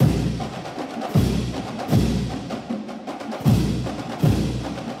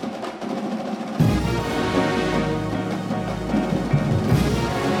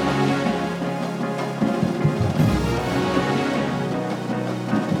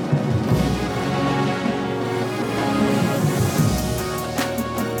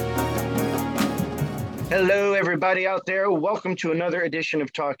everybody out there. Welcome to another edition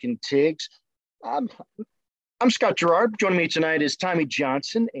of Talking Tigs. I'm, I'm Scott Gerard. Joining me tonight is Tommy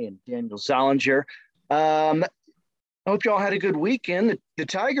Johnson and Daniel Zollinger. I hope you all had a good weekend. The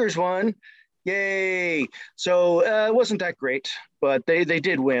Tigers won. Yay. So it wasn't that great, but they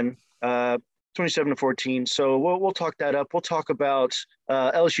did win 27-14. So we'll talk that up. We'll talk about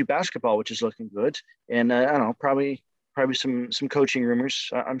LSU basketball, which is looking good. And I don't know, probably some coaching rumors.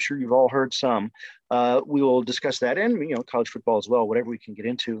 I'm sure you've all heard some. We will discuss that and college football as well, whatever we can get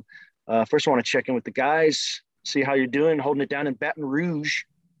into. First, I want to check in with the guys, see how you're doing, holding it down in Baton Rouge.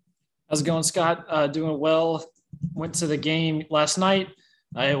 How's it going, Scott? Doing well. Went to the game last night.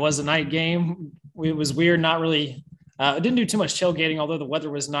 It was a night game. It was weird, not really. Didn't do too much tailgating, although the weather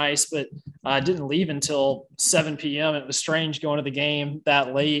was nice, but I didn't leave until 7 p.m. It was strange going to the game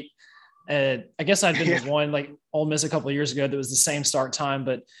that late. I guess I'd been to one like Ole Miss a couple of years ago that was the same start time,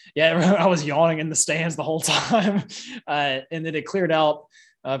 but yeah, I was yawning in the stands the whole time. And then it cleared out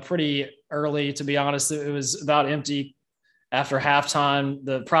pretty early, to be honest. It was about empty after halftime.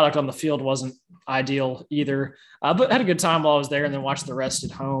 The product on the field wasn't ideal either, but had a good time while I was there and then watched the rest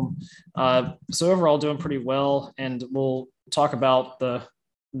at home. So overall doing pretty well. And we'll talk about the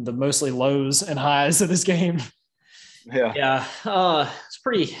mostly lows and highs of this game. Yeah. It's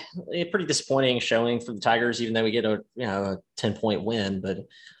pretty disappointing showing for the Tigers, even though we get a 10-point win. But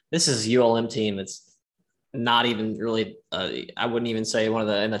this is ULM team that's not even really. I wouldn't even say one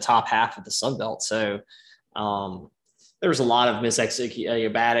of in the top half of the Sun Belt. So there was a lot of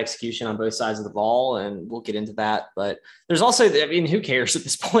bad execution on both sides of the ball, and we'll get into that. But there's also, who cares at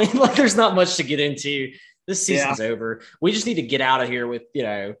this point? Like, there's not much to get into. This season's over. We just need to get out of here with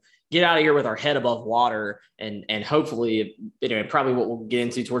our head above water, and hopefully, probably what we'll get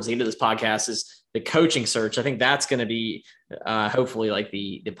into towards the end of this podcast is the coaching search. I think that's going to be hopefully like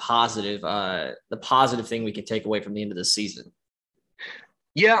the positive thing we can take away from the end of this season.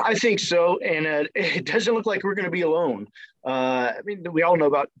 Yeah, I think so. And it doesn't look like we're going to be alone. We all know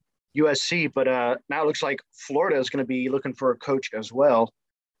about USC, but now it looks like Florida is going to be looking for a coach as well.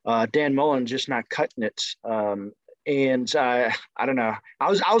 Dan Mullen just not cutting it. And I don't know.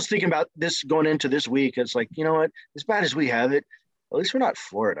 I was thinking about this going into this week. It's like, you know what? As bad as we have it, at least we're not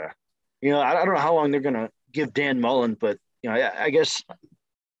Florida. I don't know how long they're going to give Dan Mullen, but I guess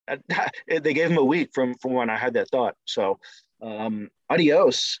they gave him a week from when I had that thought. So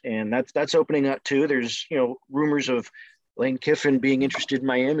adios. And that's opening up too. There's rumors of Lane Kiffin being interested in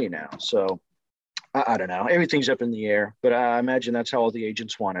Miami now. So I don't know. Everything's up in the air, but I imagine that's how all the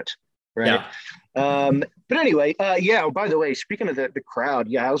agents want it. Right. Yeah. But anyway, by the way, speaking of the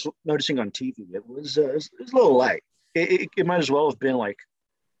crowd, I was noticing on TV, it was a little light. It might as well have been like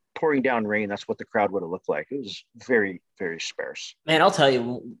pouring down rain. That's what the crowd would have looked like. It was very, very sparse. Man, I'll tell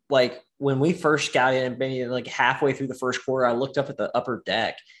you, like when we first got in, maybe like halfway through the first quarter, I looked up at the upper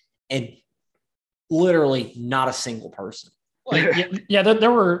deck and literally not a single person. There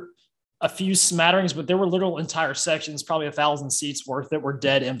were a few smatterings, but there were literal entire sections, probably 1,000 seats worth, that were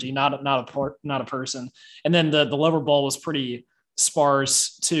dead empty, not a person. And then the lower bowl was pretty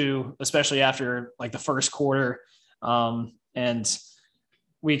sparse too, especially after like the first quarter. And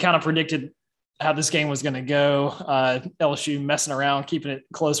we kind of predicted how this game was going to go. LSU messing around, keeping it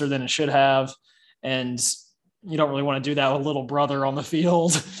closer than it should have. And you don't really want to do that with little brother on the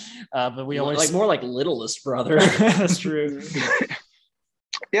field. But we always like more like littlest brother. That's true.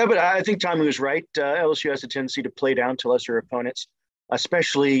 Yeah, but I think Tommy was right. LSU has a tendency to play down to lesser opponents,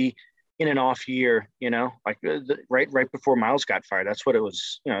 especially in an off year, right before Miles got fired. That's what it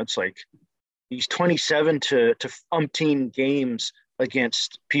was. It's like these 27 to umpteen games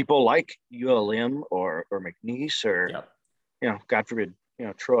against people like ULM or McNeese or, God forbid,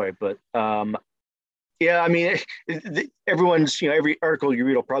 Troy. But, everyone's, every article you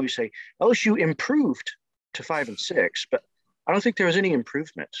read will probably say LSU improved to 5-6, but I don't think there was any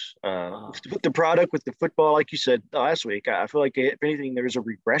improvement with the product, with the football. Like you said last week, I feel like if anything, there was a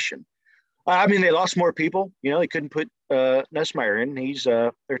regression. They lost more people. They couldn't put Nussmeier in.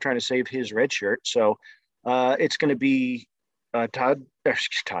 They're trying to save his red shirt. So it's going to be Todd.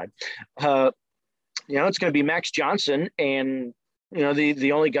 It's going to be Max Johnson, and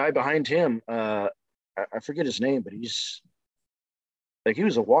the only guy behind him. I forget his name, but he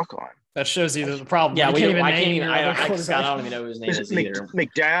was a walk-on. That shows you the problem. Yeah, I don't even know who his name is either.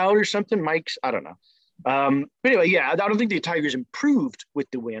 McDowell or something. Mike's, I don't know. But anyway, I don't think the Tigers improved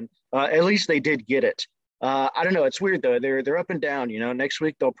with the win. At least they did get it. I don't know. It's weird though. They're up and down. Next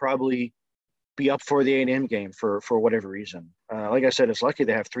week they'll probably be up for the A&M game for whatever reason. Like I said, it's lucky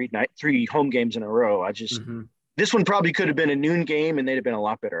they have three home games in a row. This one probably could have been a noon game and they'd have been a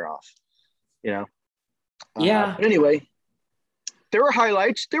lot better off. But anyway, there were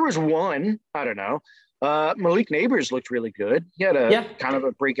highlights. There was one, I don't know. Malik Neighbors looked really good. He had a kind of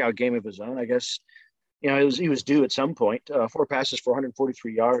a breakout game of his own, I guess. He was due at some point. 4 passes for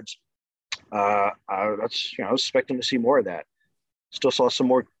 143 yards. I was expecting to see more of that. Still saw some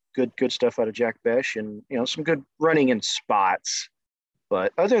more good stuff out of Jack Besh, and some good running in spots.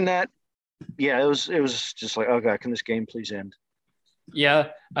 But other than that, it was just like, oh God, can this game please end? Yeah,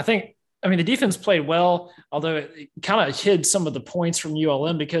 the defense played well, although it kind of hid some of the points from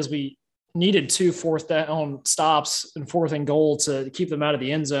ULM because we needed 2 fourth down stops and 4th and goal to keep them out of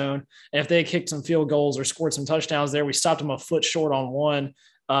the end zone. And if they had kicked some field goals or scored some touchdowns there, we stopped them a foot short on one.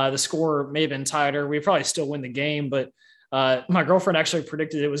 The score may have been tighter. We probably still win the game, but my girlfriend actually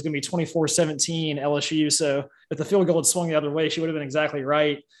predicted it was going to be 24-17 LSU. So if the field goal had swung the other way, she would have been exactly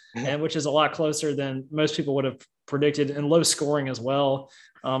right, and which is a lot closer than most people would have predicted, and low scoring as well.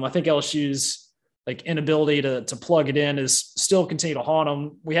 I think LSU's inability to plug it in is still continue to haunt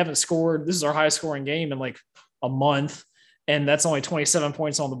them. We haven't scored. This is our highest scoring game in a month, and that's only 27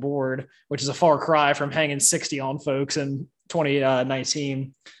 points on the board, which is a far cry from hanging 60 on folks in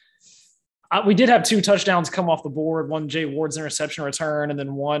 2019. We did have 2 touchdowns come off the board. One, Jay Ward's interception return, and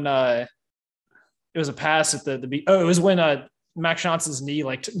then one, it was a pass at it was when Max Johnson's knee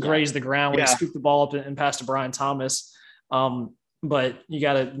grazed the ground when he scooped the ball up and passed to Brian Thomas. But you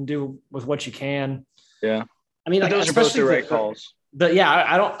got to do with what you can. Yeah. Those are both the right calls. But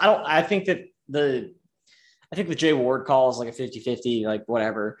I think that the Jay Ward call is like a 50-50,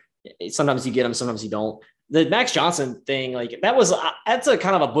 whatever. Sometimes you get them, sometimes you don't. The Max Johnson thing, that's a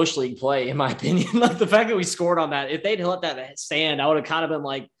kind of a Bush League play, in my opinion. The fact that we scored on that, if they'd let that stand, I would have kind of been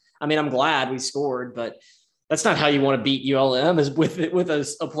I'm glad we scored, but that's not how you want to beat ULM, is with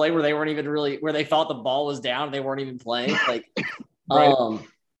a play where they weren't even really, where they thought the ball was down and they weren't even playing. Right.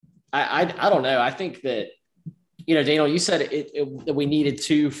 I don't know. I think that, Daniel, you said that we needed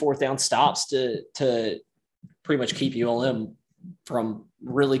 2 4th down stops to pretty much keep ULM from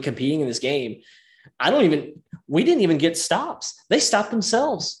really competing in this game. We didn't even get stops. They stopped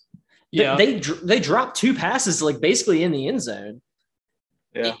themselves. Yeah. They dropped 2 passes, basically in the end zone.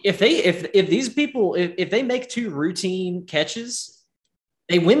 Yeah. If these people, if they make 2 routine catches,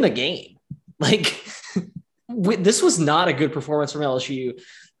 they win the game. This was not a good performance from LSU.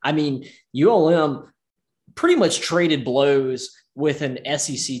 ULM pretty much traded blows with an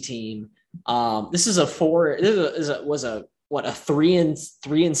SEC team. This is a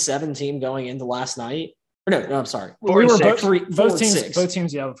 3-7 team going into last night. Or no, I'm sorry. We were both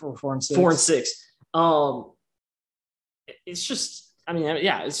teams. Yeah, 4-6. 4-6. It's just.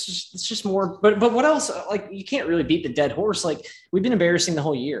 It's just more. But what else? You can't really beat the dead horse. We've been embarrassing the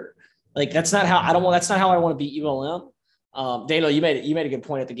whole year. That's not how I want to beat ULM. Daniel, you made a good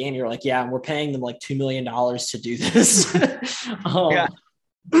point at the game. You're like, yeah, we're paying them $2 million to do this. Yeah,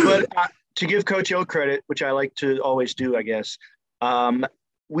 but to give Coach O credit, which I like to always do, I guess.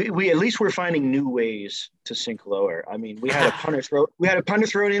 We at least we're finding new ways to sink lower. We had a punter throw. We had a punter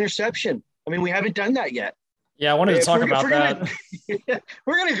throw an interception. We haven't done that yet. Yeah, I wanted to talk about that.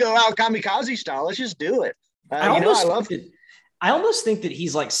 We're going to go out kamikaze style. Let's just do it. I almost think that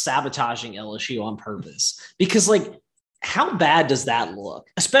he's sabotaging LSU on purpose, because how bad does that look?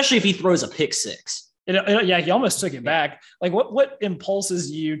 Especially if he throws a pick 6. He almost took it back. What impulses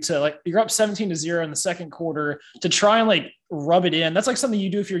you to you're up 17-0 in the second quarter to try and rub it in? That's something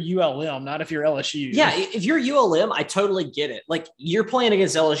you do if you're ULM, not if you're LSU. Yeah, if you're ULM, I totally get it. You're playing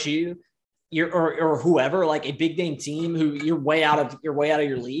against LSU. Or whoever, a big name team who you're way out of your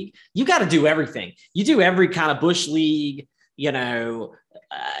league. You got to do everything. You do every kind of Bush League,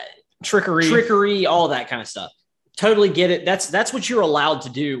 trickery, all that kind of stuff. Totally get it. That's what you're allowed to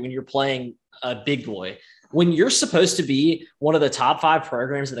do when you're playing a big boy. When you're supposed to be one of the top 5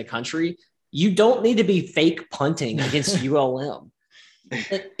 programs in the country, you don't need to be fake punting against ULM.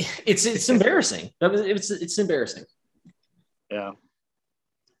 It's embarrassing. It's embarrassing. Yeah.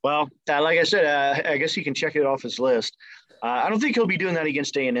 Well, like I said, I guess he can check it off his list. I don't think he'll be doing that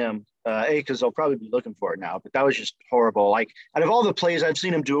against A&M, because they'll probably be looking for it now. But that was just horrible. Out of all the plays I've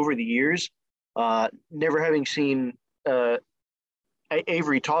seen him do over the years, never having seen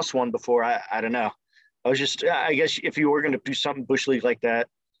Avery toss one before, I don't know. I guess if you were going to do something Bush League like that,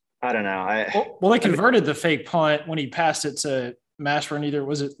 I don't know. They converted the fake punt when he passed it to Mashburn. Either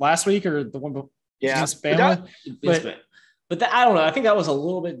was it last week or the one before? Yeah. But I don't know. I think that was a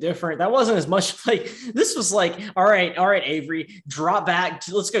little bit different. That wasn't as much this was all right, Avery, drop back.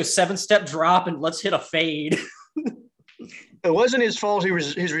 Let's go 7-step drop and let's hit a fade. It wasn't his fault.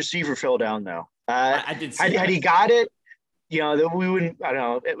 His receiver fell down though. I did see had he got it, we wouldn't. I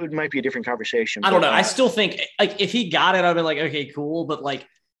don't know. It might be a different conversation. I don't know. I still think like if he got it, I'd be like, okay, cool. But like,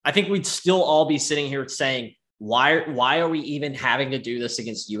 I think we'd still all be sitting here saying, why are we even having to do this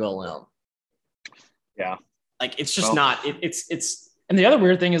against ULM? Yeah, like it's just not. It's. And the other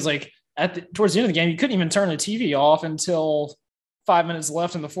weird thing is like towards the end of the game, you couldn't even turn the TV off until 5 minutes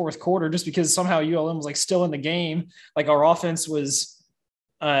left in the fourth quarter, just because somehow ULM was like still in the game. Like our offense was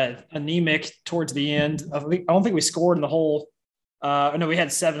anemic towards the end. I don't think we scored in the whole. No, we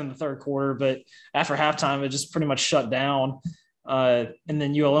had 7 in the third quarter, but after halftime, it just pretty much shut down. And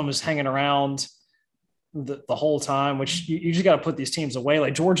then ULM was hanging around the whole time, which you just got to put these teams away.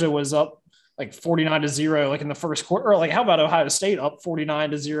 Like Georgia was up like 49-0, like in the first quarter. Or like, how about Ohio State up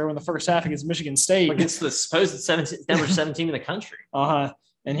 49-0 in the first half against Michigan State? Against the supposed number 17 in the country.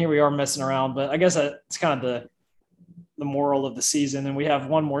 And here we are messing around. But I guess it's kind of the moral of the season. And we have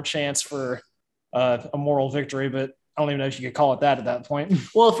one more chance for a moral victory, but I don't even know if you could call it that at that point.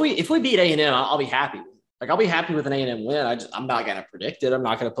 Well, if we beat A&M, I'll be happy. Like I'll be happy with an A&M win. I'm not going to predict it. I'm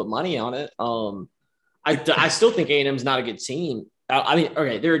not going to put money on it. I still think A&M's not a good team. I mean,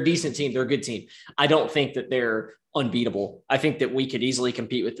 okay, they're a decent team. They're a good team. I don't think that they're unbeatable. I think that we could easily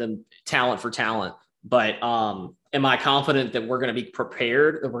compete with them talent for talent. But am I confident that we're going to be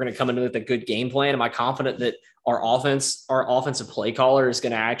prepared, that we're going to come in with a good game plan? Am I confident that our offensive play caller is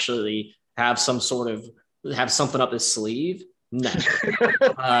going to actually have have something up his sleeve? No.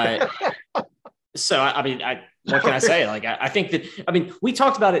 So, I mean, what can I say? Like, I think that, I mean, we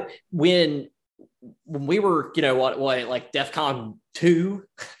talked about it when we were, like DEFCON 2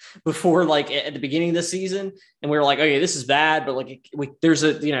 before, like at the beginning of the season. And we were like, okay, this is bad, but like, we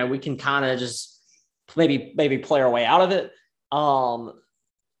can kind of just maybe play our way out of it.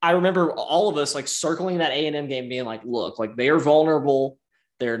 I remember all of us like circling that A&M game being like, look, like they are vulnerable.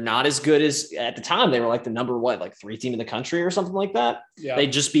 They're not as good as at the time. They were like the number 3 team in the country or something like that. Yeah. They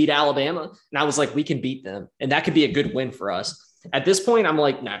just beat Alabama. And I was like, we can beat them. And that could be a good win for us. At this point, I'm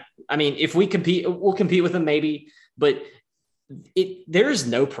like, no. I mean, if we compete, we'll compete with them maybe. But there is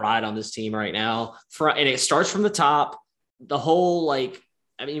no pride on this team right now. And it starts from the top. The whole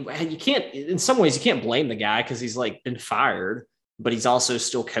you can't, in some ways, you can't blame the guy because he's like been fired, but he's also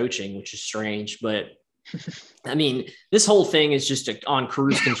still coaching, which is strange. But I mean, this whole thing is just on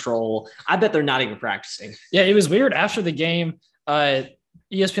cruise control. I bet they're not even practicing. Yeah, it was weird. After the game,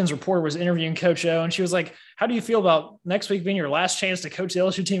 ESPN's reporter was interviewing Coach O, and she was like, how do you feel about next week being your last chance to coach the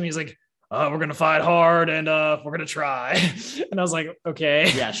LSU team? And he's like, we're going to fight hard and we're going to try. And I was like,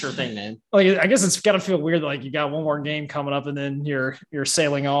 okay. Yeah, sure thing, man. Like, I guess it's got to feel weird. Like you got one more game coming up and then you're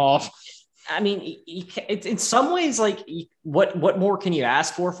sailing off. I mean, it's in some ways, like what more can you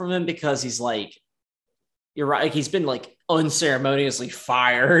ask for from him? Because he's like, you're right. Like he's been like unceremoniously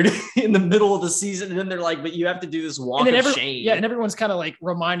fired in the middle of the season. And then they're like, but you have to do this walk of shame. Yeah. And everyone's kind of like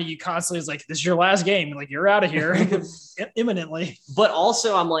reminding you constantly, is like, this is your last game. Like you're out of here imminently. But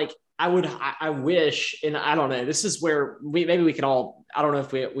also I'm like, I wish, and I don't know, this is where we can all, I don't know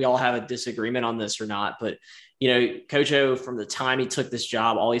if we all have a disagreement on this or not, but Coach O, from the time he took this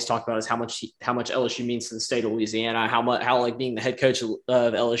job, all he's talked about is how much LSU means to the state of Louisiana, how like being the head coach of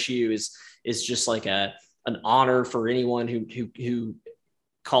LSU is just like an honor for anyone who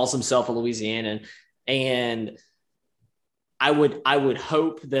calls himself a Louisianan. And I would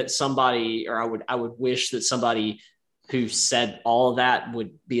hope that somebody, or I would wish that somebody who said all of that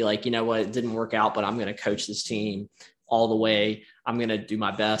would be like, you know what, it didn't work out, but I'm going to coach this team all the way. I'm going to do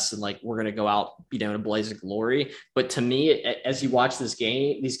my best. And like, we're going to go out, in a blaze of glory. But to me, as you watch these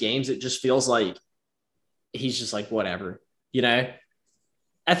games, it just feels like he's just like, whatever, I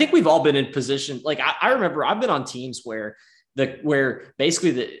think we've all been in position. Like I remember I've been on teams where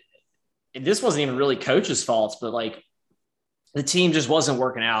basically this wasn't even really coach's faults, but like the team just wasn't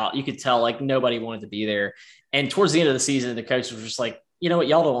working out. You could tell like nobody wanted to be there. And towards the end of the season, the coach was just like, you know what,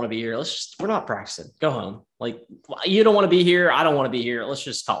 y'all don't want to be here. We're not practicing. Go home. Like, you don't want to be here. I don't want to be here. Let's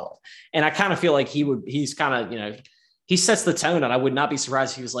just call it. And I kind of feel like he's kind of, he sets the tone, and I would not be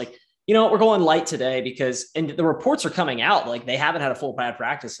surprised if he was like, you know what, we're going light today and the reports are coming out. Like they haven't had a full pad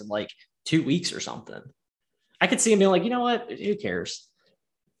practice in like 2 weeks or something. I could see him being like, you know what, who cares?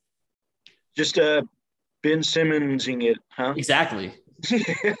 Just Ben Simmonsing it, huh? Exactly.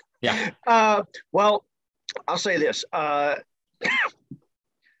 Yeah. Well, I'll say this. I'm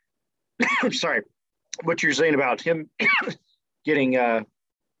sorry. What you're saying about him getting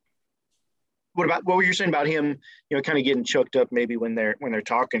what were you saying about him, kind of getting choked up maybe when they're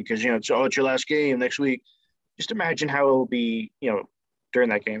talking, because it's your last game next week. Just imagine how it'll be, during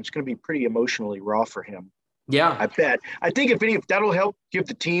that game. It's going to be pretty emotionally raw for him. Yeah. I bet. I think if that'll help give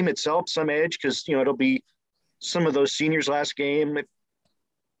the team itself some edge, because it'll be some of those seniors last game,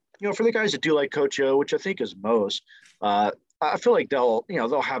 for the guys that do like Coach O, which I think is most, I feel like they'll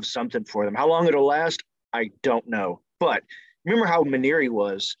have something for them. How long it'll last, I don't know. But remember how Mainieri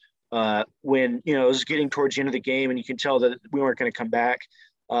was when, it was getting towards the end of the game and you can tell that we weren't going to come back.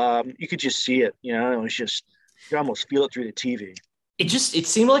 You could just see it, it was just, you almost feel it through the TV. It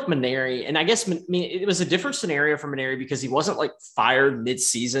seemed like Mainieri, and I guess it was a different scenario for Mainieri because he wasn't like fired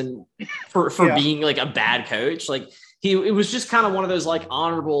mid-season for being like a bad coach. Like it was just kind of one of those like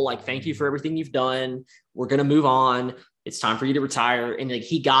honorable, like, thank you for everything you've done. We're going to move on. It's time for you to retire. And like,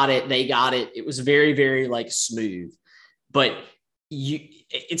 he got it. They got it. It was very, very like smooth, but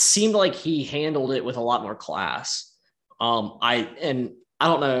it seemed like he handled it with a lot more class. I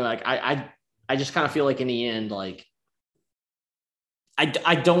don't know. Like I just kind of feel like in the end, like, I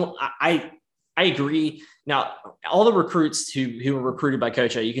agree. Now, all the recruits who were recruited by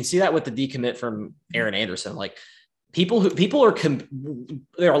Coach O, you can see that with the decommit from Aaron Anderson. Like there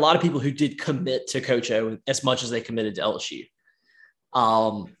are a lot of people who did commit to Coach O as much as they committed to LSU.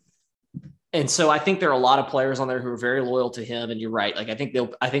 And so I think there are a lot of players on there who are very loyal to him. And you're right. Like I think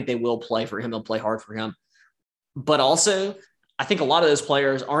they will play for him. They'll play hard for him. But also, I think a lot of those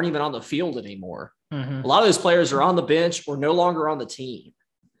players aren't even on the field anymore. Mm-hmm. A lot of those players are on the bench or no longer on the team.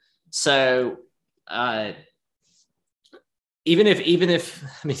 So even if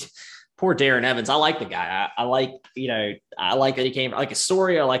I mean, poor Darren Evans, I like the guy. I like that he came, I like his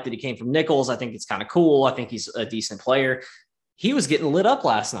story. I like that he came from Nichols. I think it's kind of cool. I think he's a decent player. He was getting lit up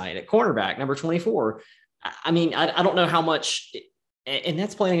last night at cornerback, number 24. I mean, I don't know how much, and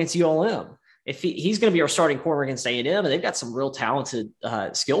that's playing against ULM. If he's going to be our starting corner against A&M, and they've got some real talented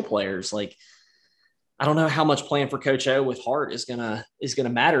skill players, like, I don't know how much playing for Coach O with heart is gonna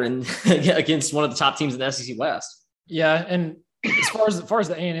matter in against one of the top teams in the SEC West. Yeah, and as far as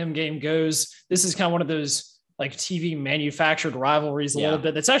the A&M game goes, this is kind of one of those like TV manufactured rivalries a little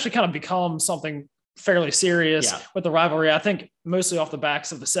bit. That's actually kind of become something fairly serious with the rivalry. I think mostly off the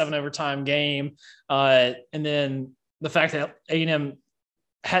backs of the 7 overtime game, and then the fact that A&M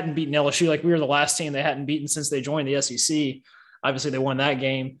hadn't beaten LSU. Like, we were the last team they hadn't beaten since they joined the SEC. Obviously, they won that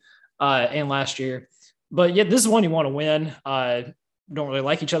game and last year. But yeah, this is one you want to win. Don't really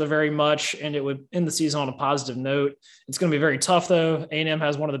like each other very much, and it would end the season on a positive note. It's going to be very tough, though. A&M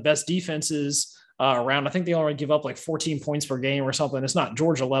has one of the best defenses around. I think they only give up like 14 points per game or something. It's not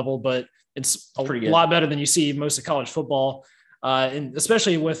Georgia level, but it's a lot better than you see most of college football, and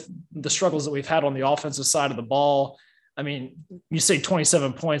especially with the struggles that we've had on the offensive side of the ball. I mean, you say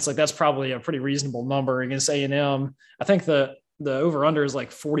 27 points, like that's probably a pretty reasonable number against A&M. I think the over-under is like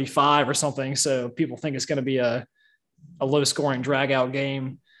 45 or something. So people think it's going to be a low-scoring drag-out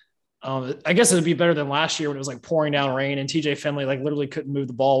game. I guess it'd be better than last year when it was like pouring down rain and TJ Finley like literally couldn't move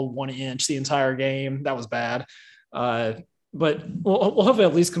the ball 1 inch the entire game. That was bad. But we'll hopefully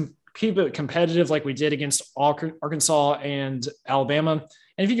at least keep it competitive like we did against Arkansas and Alabama.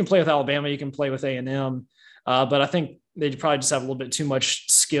 And if you can play with Alabama, you can play with A&M. But I think they probably just have a little bit too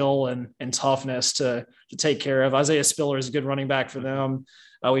much skill and toughness to take care of. Isaiah Spiller is a good running back for them.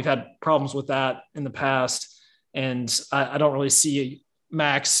 We've had problems with that in the past, and I don't really see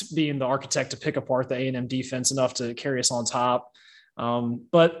Max being the architect to pick apart the A&M defense enough to carry us on top.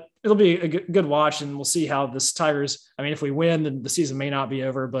 But it'll be a good watch, and we'll see how this Tigers. I mean, if we win, then the season may not be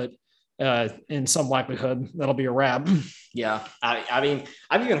over, but in some likelihood, that'll be a wrap. Yeah, I mean,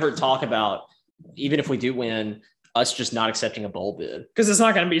 I've even heard talk about, even if we do win, us just not accepting a bowl bid. Because it's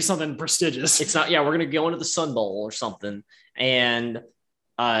not going to be something prestigious. It's not, we're going to go into the Sun Bowl or something. And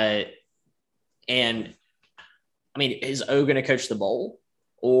I mean, is O going to coach the bowl?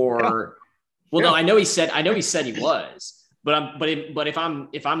 Or, no, I know he said he was, but if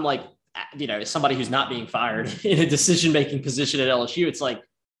I'm like, somebody who's not being fired in a decision-making position at LSU, it's like,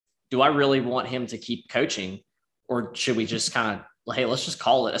 do I really want him to keep coaching, or should we just kind of, hey, let's just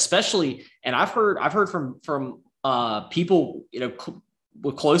call it? Especially, and I've heard from people,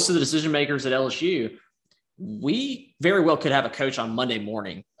 close to the decision makers at LSU, we very well could have a coach on Monday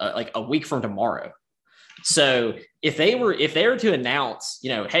morning, like a week from tomorrow. So if they were to announce,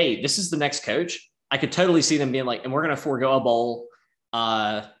 hey, this is the next coach, I could totally see them being like, and we're going to forego a bowl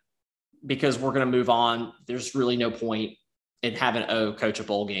because we're going to move on. There's really no point in having O coach a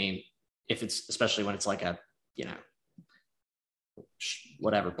bowl game especially when it's like a,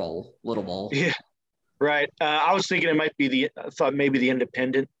 whatever bowl, little bowl. Yeah, right. I was thinking it might be maybe the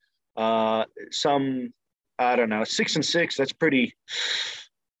Independent. I don't know, 6-6. That's pretty.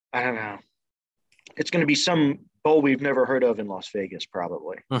 I don't know. It's going to be some bowl we've never heard of in Las Vegas,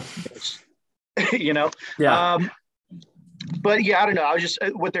 probably. Yeah. But yeah, I don't know. I was just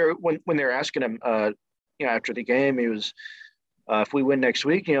when they're asking him, after the game, he was, if we win next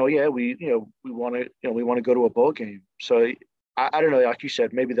week, we want to go to a bowl game. So I don't know, like you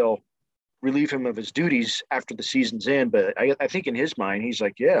said, maybe they'll relieve him of his duties after the season's in. But I think in his mind, he's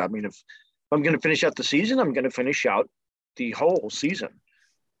like, yeah, I mean, if I'm going to finish out the season, I'm going to finish out the whole season.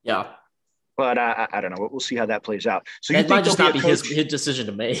 Yeah. But I don't know. We'll see how that plays out. So that might just not be his decision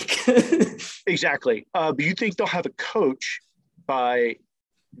to make. Exactly. But you think they'll have a coach by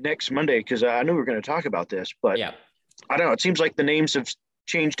next Monday? Because I knew we were going to talk about this, but yeah, I don't know. It seems like the names have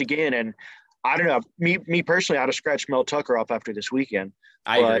changed again, and I don't know. Me personally, I'd have scratched Mel Tucker off after this weekend.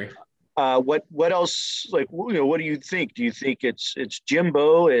 I agree. What else? Like, what do you think? Do you think it's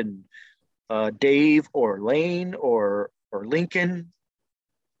Jimbo and Dave or Lane or Lincoln?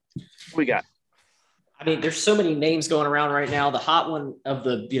 What we got? I mean, there's so many names going around right now. The hot one of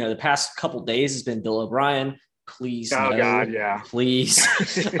the past couple of days has been Bill O'Brien. Please, oh no, God, yeah, please.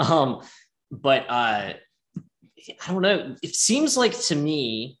 But I don't know. It seems like to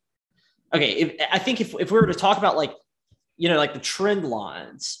me, okay. I think if we were to talk about like the trend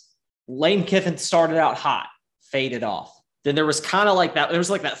lines, Lane Kiffin started out hot, faded off. Then there was kind of like that. There was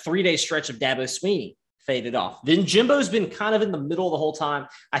like that 3-day stretch of Dabo Sweeney, faded off. Then Jimbo's been kind of in the middle the whole time.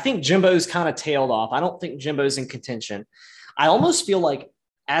 I think Jimbo's kind of tailed off. I don't think Jimbo's in contention. I almost feel like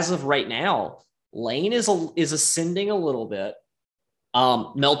as of right now, Lane is ascending a little bit.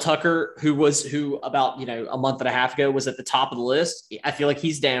 Mel Tucker, who about a month and a half ago was at the top of the list. I feel like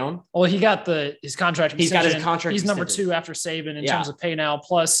he's down. Well, he got his contract. He's got his contract. He's number 2 after Saban in terms of pay now.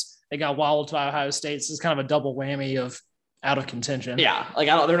 Plus, they got walloped by Ohio State. So it's kind of a double whammy of out of contention. Yeah, like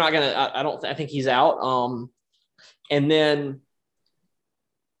they're not gonna. I think he's out. And then,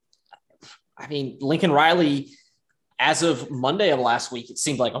 I mean, Lincoln Riley. As of Monday of last week, it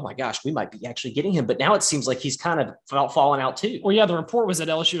seemed like, oh my gosh, we might be actually getting him. But now it seems like he's kind of falling out too. Well, yeah, the report was that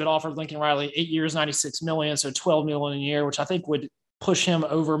LSU had offered Lincoln Riley 8 years, $96 million, so $12 million a year, which I think would push him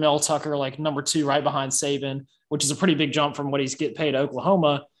over Mel Tucker, like number 2, right behind Saban, which is a pretty big jump from what he's getting paid at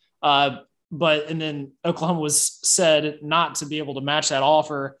Oklahoma. And then Oklahoma was said not to be able to match that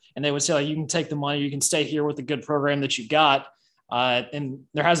offer, and they would say, like, you can take the money, you can stay here with the good program that you got. And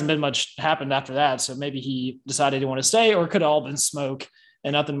there hasn't been much happened after that. So maybe he decided he wanted to stay, or it could have all been smoke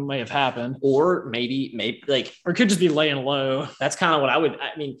and nothing may have happened. Or maybe or it could just be laying low. That's kind of what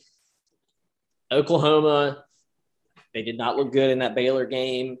I mean, Oklahoma, they did not look good in that Baylor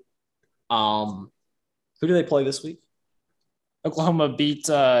game. Who do they play this week? Oklahoma beat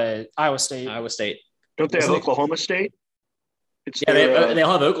Iowa State. Don't they have Oklahoma State? They'll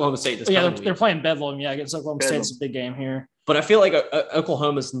have Oklahoma State this time. Yeah, they're playing Bedlam. Yeah, against Oklahoma State. It's a big game here. But I feel like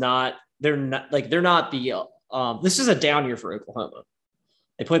Oklahoma's not. They're not the. This is a down year for Oklahoma.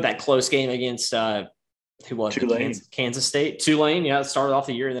 They played that close game against who was Tulane. Kansas State. Tulane. Yeah, it started off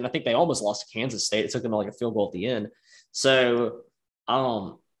the year, and then I think they almost lost to Kansas State. It took them like a field goal at the end. So,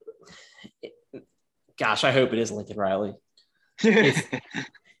 gosh, I hope it is Lincoln Riley.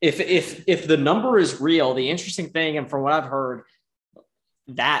 If the number is real, the interesting thing, and from what I've heard,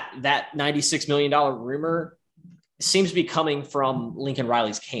 that $96 million rumor seems to be coming from Lincoln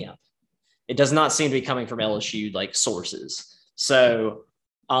Riley's camp. It does not seem to be coming from LSU like sources. So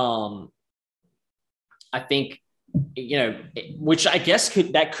I think, which I guess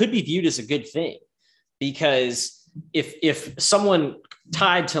could be viewed as a good thing, because if someone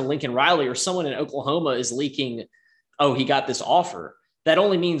tied to Lincoln Riley or someone in Oklahoma is leaking, oh, he got this offer, that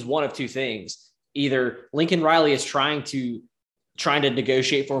only means one of two things. Either Lincoln Riley is trying to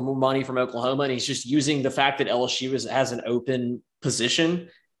negotiate for more money from Oklahoma, and he's just using the fact that LSU has an open position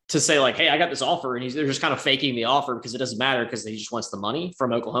to say, like, hey, I got this offer, and they're just kind of faking the offer because it doesn't matter because he just wants the money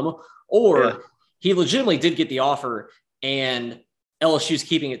from Oklahoma. Or he legitimately did get the offer, and LSU's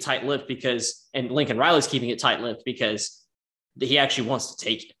keeping it tight-lipped and Lincoln Riley's keeping it tight-lipped because he actually wants to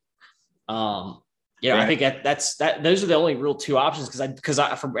take it. Right. I think those are the only real two options, because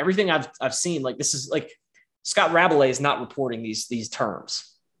from everything I've seen, like, this is like Scott Rabelais is not reporting these terms.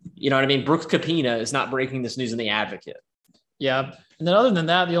 You know what I mean? Brooks Kopina is not breaking this news in the Advocate. Yeah. And then other than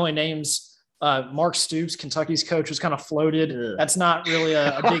that, the only names, Mark Stoops, Kentucky's coach, was kind of floated. Ugh. That's not really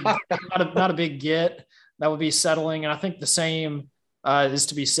a big, not a big get. That would be settling. And I think the same is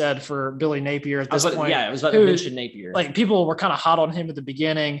to be said for Billy Napier at this point. Yeah, I was about to mention Napier. Like, people were kind of hot on him at the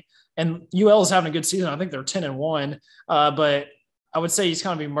beginning, and UL is having a good season. I think they're 10-1, but I would say he's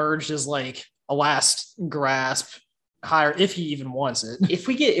kind of emerged as like a last grasp hire if he even wants it. If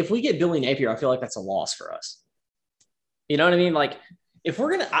we get Billy Napier, I feel like that's a loss for us. You know what I mean? Like, if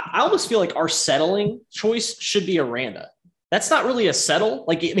we're gonna, I almost feel like our settling choice should be Aranda. That's not really a settle.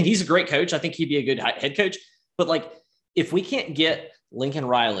 Like, I mean, he's a great coach. I think he'd be a good head coach. But like, if we can't get Lincoln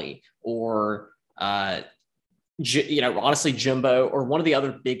Riley or honestly, Jimbo or one of the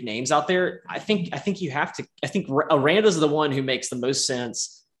other big names out there, I think Aranda's the one who makes the most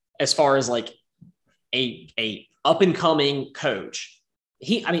sense as far as like a up and coming coach.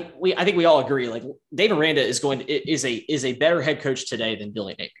 I think we all agree, like Dave Aranda is a better head coach today than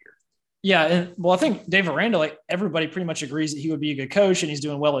Billy Napier. Yeah. And I think Dave Aranda, like everybody pretty much agrees that he would be a good coach and he's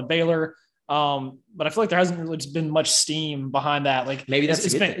doing well at Baylor. But I feel like there hasn't really been much steam behind that. Like maybe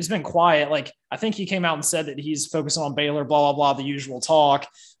it's been quiet. Like I think he came out and said that he's focusing on Baylor, blah, blah, blah, the usual talk,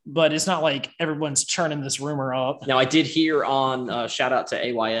 but it's not like everyone's churning this rumor up. Now I did hear on shout out to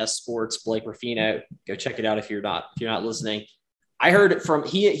AYS Sports, Blake Ruffino. Go check it out if you're not listening. I heard it from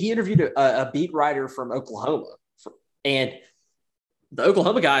he interviewed a beat writer from Oklahoma, and the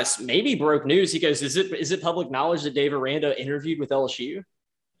Oklahoma guys maybe broke news. He goes, "Is it public knowledge that Dave Aranda interviewed with LSU?"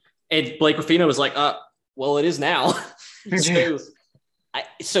 And Blake Ruffino was like, well, it is now."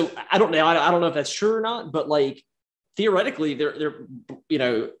 So I don't know. I don't know if that's true or not, but like theoretically, they're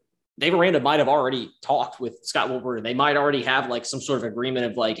Dave Aranda might have already talked with Scott Woodward. They might already have like some sort of agreement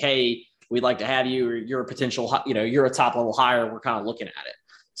of like, hey, we'd like to have you, or you're a potential, you're a top level hire. We're kind of looking at it.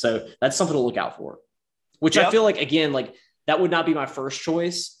 So that's something to look out for, which I feel like, again, like that would not be my first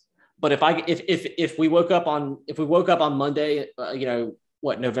choice. But if we woke up on Monday,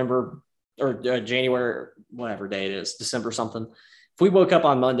 November or January, whatever day it is, December something. If we woke up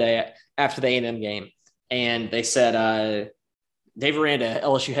on Monday after the A&M game and they said, Dave Aranda,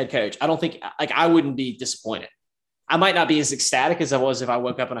 LSU head coach, I don't think I wouldn't be disappointed. I might not be as ecstatic as I was if I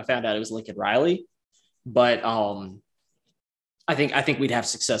woke up and I found out it was Lincoln Riley, but I think we'd have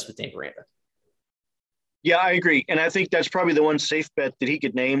success with Dave Aranda. Yeah, I agree. And I think that's probably the one safe bet that he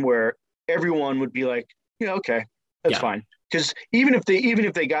could name where everyone would be like, okay, that's fine. Because even if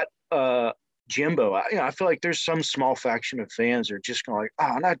they got Jimbo, I feel like there's some small faction of fans that are just going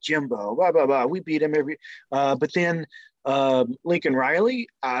like, not Jimbo, blah, blah, blah. We beat him but then Lincoln Riley,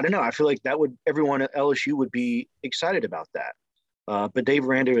 I don't know. I feel like everyone at LSU would be excited about that. But Dave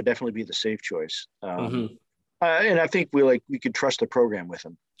Aranda would definitely be the safe choice. And I think we could trust the program with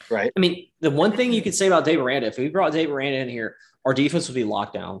him, right? I mean, the one thing you could say about Dave Aranda, if we brought Dave Aranda in here, our defense would be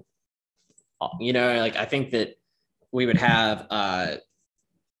locked down. I think that we would have, I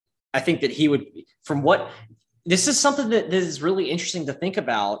think that he would, this is something that is really interesting to think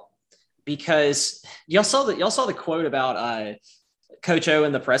about, because y'all saw the quote about Coach O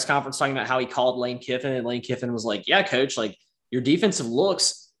in the press conference talking about how he called Lane Kiffin, and Lane Kiffin was like, yeah, coach, like your defensive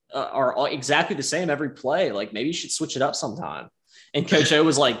looks are exactly the same every play. Like maybe you should switch it up sometime. And Coach O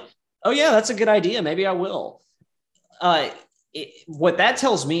was like, oh yeah, that's a good idea. Maybe I will. What that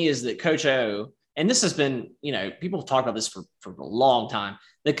tells me is that Coach O, and this has been, people have talked about this for a long time,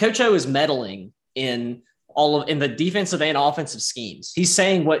 that Coach O is meddling in the defensive and offensive schemes. He's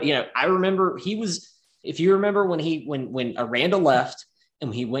saying what, I remember if you remember when Aranda left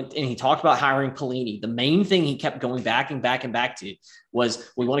and he went and he talked about hiring Pelini, the main thing he kept going back to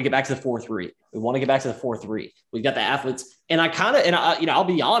was, we want to get back to the 4-3. We want to get back to the 4-3. We've got the athletes. And I'll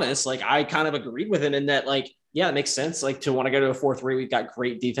be honest, like I kind of agreed with him in that, like, yeah, it makes sense. Like to want to go to a 4-3, we've got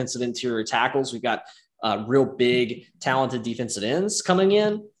great defensive interior tackles. We've got real big, talented defensive ends coming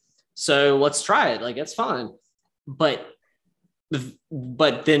in. So let's try it. Like, that's fine. But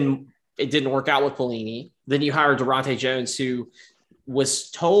then it didn't work out with Pelini. Then you hired Durante Jones, who was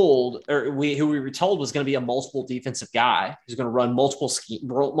told, who we were told was going to be a multiple defensive guy who's going to run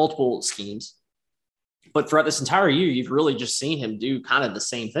multiple schemes. But throughout this entire year, you've really just seen him do kind of the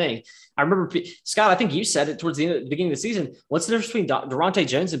same thing. I remember, Scott, I think you said it towards the beginning of the season. What's the difference between Durante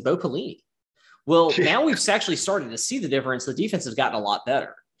Jones and Bo Pelini? Well, now we've actually started to see the difference. The defense has gotten a lot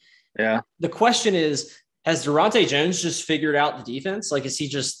better. Yeah. The question is, has Durante Jones just figured out the defense? Like, has he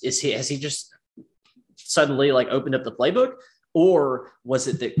just suddenly like opened up the playbook? Or was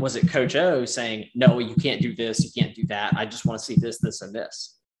it Coach O saying, no, you can't do this, you can't do that. I just want to see this, this, and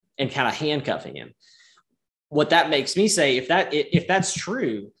this, and kind of handcuffing him. What that makes me say, if that's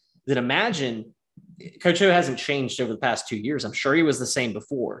true, then imagine Coach O hasn't changed over the past 2 years. I'm sure he was the same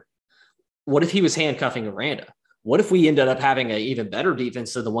before. What if he was handcuffing Aranda? What if we ended up having an even better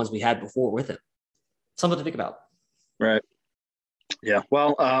defense than the ones we had before with him? Something to think about. Right. Yeah.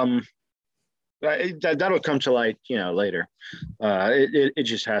 Well, that'll come to light, later. It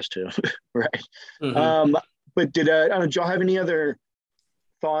just has to, right? Mm-hmm. But did y'all have any other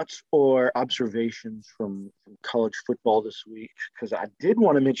thoughts or observations from college football this week? Because I did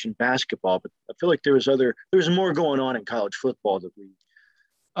want to mention basketball, but I feel like there was more going on in college football that we.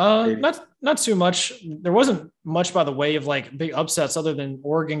 Not too much. There wasn't much by the way of like big upsets other than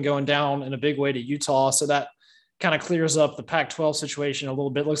Oregon going down in a big way to Utah. So that kind of clears up the Pac-12 situation a little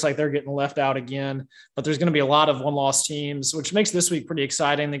bit. Looks like they're getting left out again, but there's going to be a lot of one-loss teams, which makes this week pretty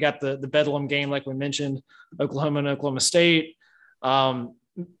exciting. They got the Bedlam game, like we mentioned, Oklahoma and Oklahoma State.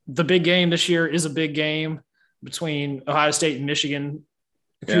 The big game this year is a big game between Ohio State and Michigan.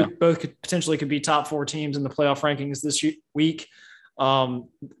 Both potentially could be top 4 teams in the playoff rankings this week. The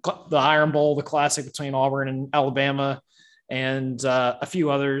Iron Bowl, the classic between Auburn and Alabama, and a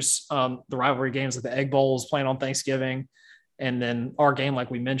few others. The rivalry games like the Egg Bowl is playing on Thanksgiving, and then our game, like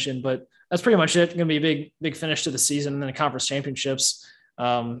we mentioned. But that's pretty much it. Going to be a big finish to the season, and then the conference championships.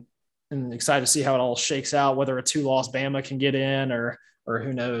 And excited to see how it all shakes out, whether a 2-loss Bama can get in or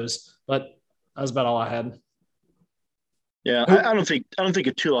who knows. But that was about all I had. Yeah, I don't think a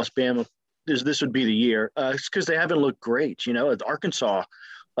 2-loss Bama this would be the year. It's because they haven't looked great. Arkansas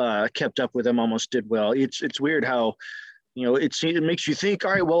kept up with them, almost did well. It's weird how it makes you think.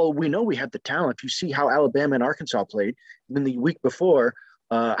 All right, well, we know we have the talent. You see how Alabama and Arkansas played. And then the week before,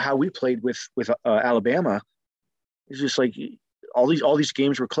 how we played with Alabama. It's just like all these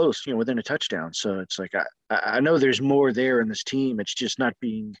games were close, within a touchdown. So it's like I know there's more there in this team. It's just not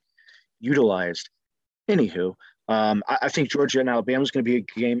being utilized. Anywho. I think Georgia and Alabama is going to be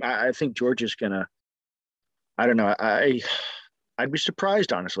a game. I think Georgia's going to – I don't know. I'd be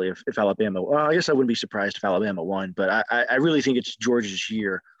surprised, honestly, if Alabama – well, I guess I wouldn't be surprised if Alabama won, but I really think it's Georgia's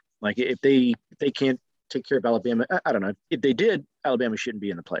year. Like, if they can't take care of Alabama, I don't know. If they did, Alabama shouldn't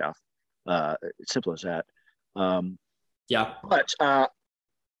be in the playoff. Simple as that. Yeah. But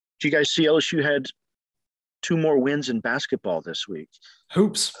do you guys see LSU had 2 more wins in basketball this week?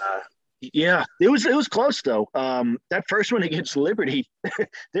 Hoops. Yeah, it was close though. That first one against Liberty,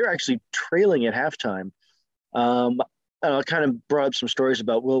 they're actually trailing at halftime. I kind of brought up some stories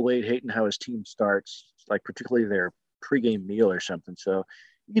about Will Wade hating how his team starts, like particularly their pregame meal or something. So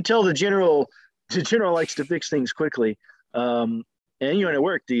you can tell the general likes to fix things quickly. And it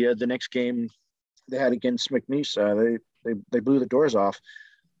worked. The next game they had against McNeese, they blew the doors off.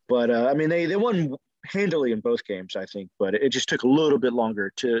 But they won handily in both games, I think. But it just took a little bit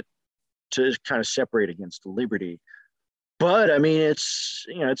longer to kind of separate against Liberty. But it's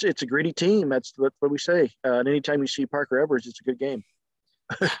a gritty team. That's what we say. And anytime you see Parker Evers, it's a good game.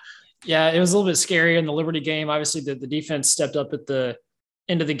 Yeah, it was a little bit scary in the Liberty game. Obviously, the defense stepped up at the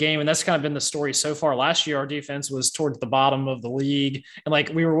end of the game, and that's kind of been the story so far. Last year, our defense was towards the bottom of the league,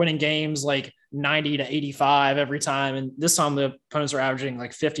 and we were winning games 90 to 85 every time. And this time, the opponents are averaging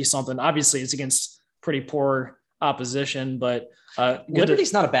 50 something. Obviously, it's against pretty poor opposition, but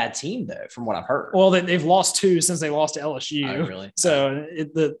Liberty's not a bad team though, from what I've heard. Well, they've lost 2 since they lost to LSU. Oh, really? So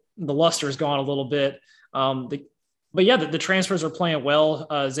the luster has gone a little bit. The transfers are playing well.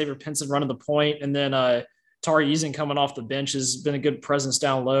 Xavier Pinson running the point, and then Tari Eason coming off the bench has been a good presence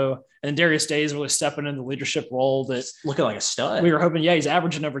down low. And Darius Day is really stepping into the leadership role that looking like a stud. We were hoping, he's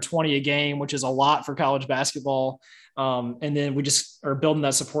averaging over 20 a game, which is a lot for college basketball. And then we just are building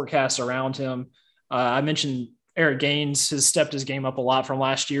that support cast around him. I mentioned Eric Gaines has stepped his game up a lot from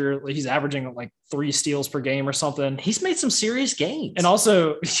last year. He's averaging 3 steals per game or something. He's made some serious gains. And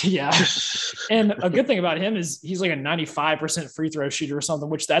also, yeah. And a good thing about him is he's a 95% free throw shooter or something,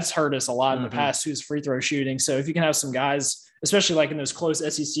 which that's hurt us a lot in the past, who's free throw shooting. So if you can have some guys, especially in those close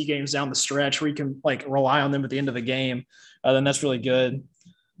SEC games down the stretch where you can rely on them at the end of the game, then that's really good.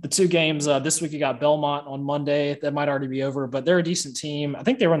 The 2 games this week, you got Belmont on Monday. That might already be over, but they're a decent team. I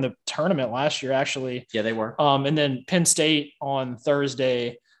think they were in the tournament last year, actually. Yeah, they were. And then Penn State on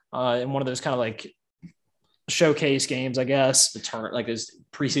Thursday in one of those kind of showcase games, I guess. The tournament, those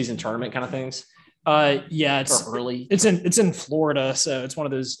preseason tournament kind of things. Yeah, it's early. It's in Florida, so it's one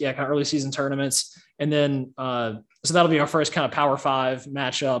of those kind of early season tournaments. And then so that'll be our first kind of Power 5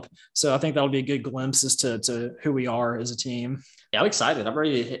 matchup. So I think that'll be a good glimpse as to who we are as a team. Yeah, I'm excited. I'm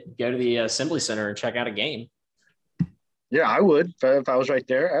ready to go to the Assembly Center and check out a game. Yeah, I would if I was right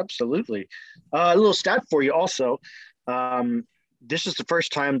there. Absolutely. A little stat for you also. This is the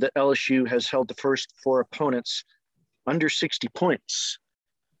first time that LSU has held the first 4 opponents under 60 points.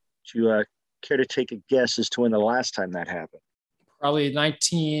 Do you care to take a guess as to when the last time that happened? Probably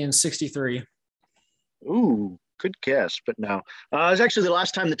 1963. Ooh, good guess, but no. It was actually the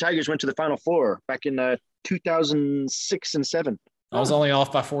last time the Tigers went to the Final Four back in 2006 and 7. I was only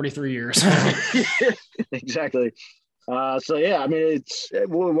off by 43 years. Exactly. So yeah, it's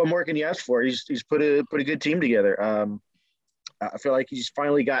what more can you ask for? He's put a good team together. I feel like he's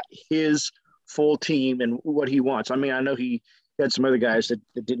finally got his full team and what he wants. I know he had some other guys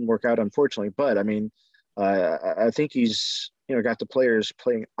that didn't work out, unfortunately, but I think he's got the players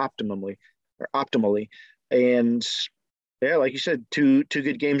playing optimally, and yeah, like you said, two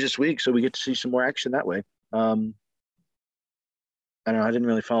good games this week, so we get to see some more action that way. I don't know. I didn't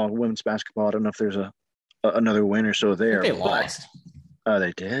really follow women's basketball. I don't know if there's another win or so there. They lost. Oh,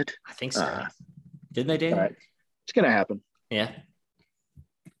 they did? I think so. Didn't they, Dan? Right. It's going to happen. Yeah.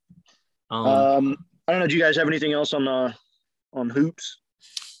 I don't know. Do you guys have anything else on hoops?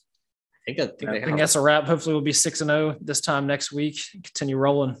 I think that's a wrap. Hopefully we'll be 6-0 this time next week. Continue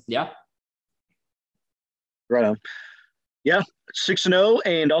rolling. Yeah. Right on. Yeah, 6-0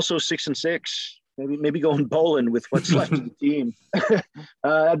 and also 6-6. Maybe going bowling with what's left of the team.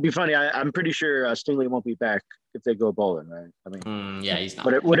 That'd be funny. I'm pretty sure Stingley won't be back if they go bowling, right? I mean, yeah, he's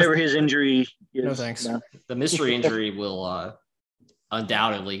not. Whatever his injury is. No thanks. The mystery injury will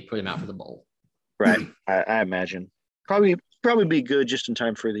undoubtedly put him out for the bowl. Right, I imagine. Probably be good just in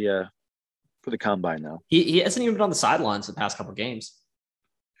time for the combine, though. He hasn't even been on the sidelines the past couple of games.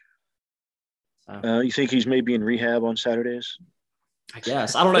 You think he's maybe in rehab on Saturdays? I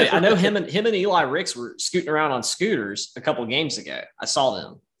guess. I don't know. I know him and Eli Ricks were scooting around on scooters a couple of games ago. I saw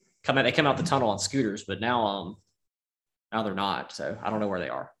them they come out the tunnel on scooters, but now they're not. So I don't know where they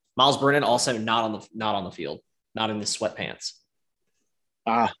are. Miles Brennan also not on the field, not in the sweatpants.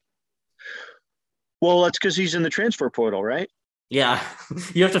 Well, that's because he's in the transfer portal, right? Yeah.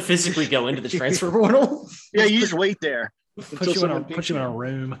 You have to physically go into the transfer portal. Yeah, you just wait there. Put you in a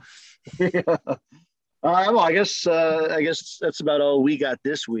room. Yeah. Well, I guess that's about all we got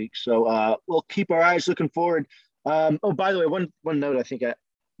this week. So we'll keep our eyes looking forward. Oh, by the way, one note. I think I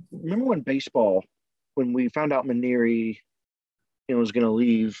remember when we found out Maneri, was going to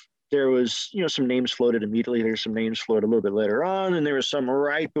leave. There was some names floated immediately. There's some names floated a little bit later on, and there was some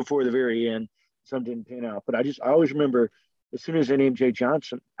right before the very end. Some didn't pan out, but I always remember as soon as they named Jay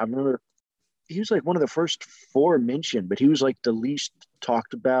Johnson, I remember he was like one of the first four mentioned, but he was like the least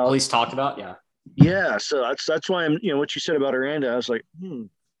talked about. Least talked about, yeah. Yeah, so that's why I'm, what you said about Aranda, I was like,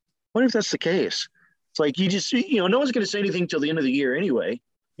 what if that's the case? It's like you just, no one's going to say anything till the end of the year anyway.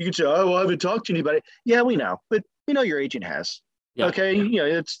 You can say, oh, well, I haven't talked to anybody. Yeah, we know, but your agent has. Yeah. Okay,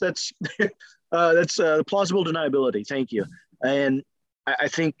 that's plausible deniability. Thank you. And I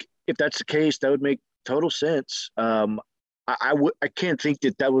think if that's the case, that would make total sense. I can't think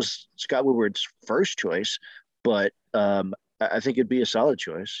that was Scott Woodward's first choice, but I think it'd be a solid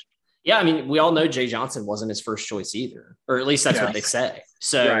choice. Yeah, I mean, we all know Jay Johnson wasn't his first choice either, or at least that's what they say.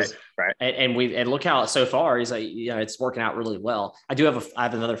 So, right. And look how so far he's like, it's working out really well. I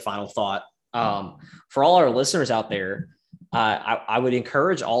have another final thought for all our listeners out there. I would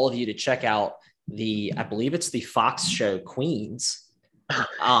encourage all of you to check out I believe it's the Fox show Queens.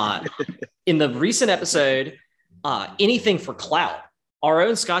 In the recent episode, Anything for Clout, our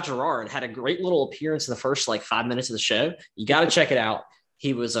own Scott Gerard had a great little appearance in the first 5 minutes of the show. You got to check it out.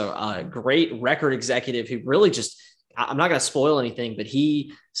 He was a great record executive who really just, I'm not going to spoil anything, but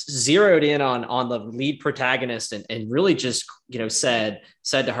he zeroed in on the lead protagonist and really just, said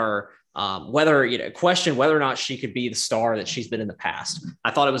to her, questioned whether or not she could be the star that she's been in the past.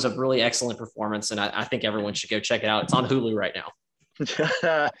 I thought it was a really excellent performance, and I think everyone should go check it out. It's on Hulu right now.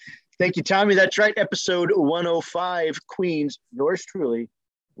 Thank you, Tommy. That's right. Episode 105, Queens, yours truly,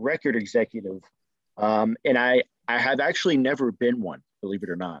 record executive. And I have actually never been one, believe it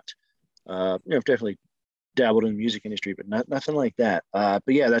or not. I've definitely dabbled in the music industry, but nothing like that. But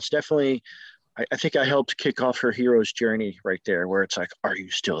yeah, that's definitely, I think I helped kick off her hero's journey right there, where it's like, are you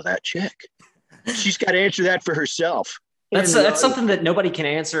still that chick? She's got to answer that for herself. That's something that nobody can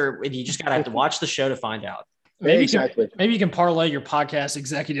answer. You just got to have to watch the show to find out. Maybe you can parlay your podcast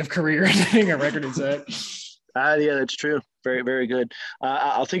executive career into being a record exec. Yeah, that's true. Very, very good.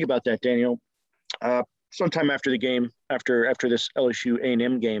 I'll think about that, Daniel. Sometime after the game, after this LSU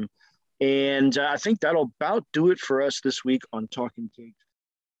A&M game. And I think that'll about do it for us this week on Talking Takes.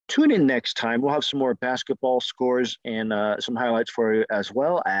 Tune in next time. We'll have some more basketball scores and some highlights for you, as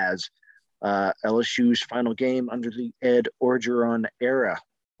well as LSU's final game under the Ed Orgeron era.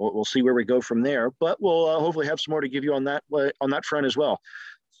 We'll see where we go from there, but we'll hopefully have some more to give you on that front as well.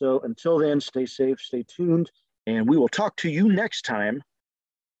 So until then, stay safe, stay tuned, and we will talk to you next time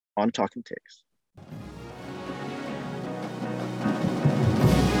on Talking Takes.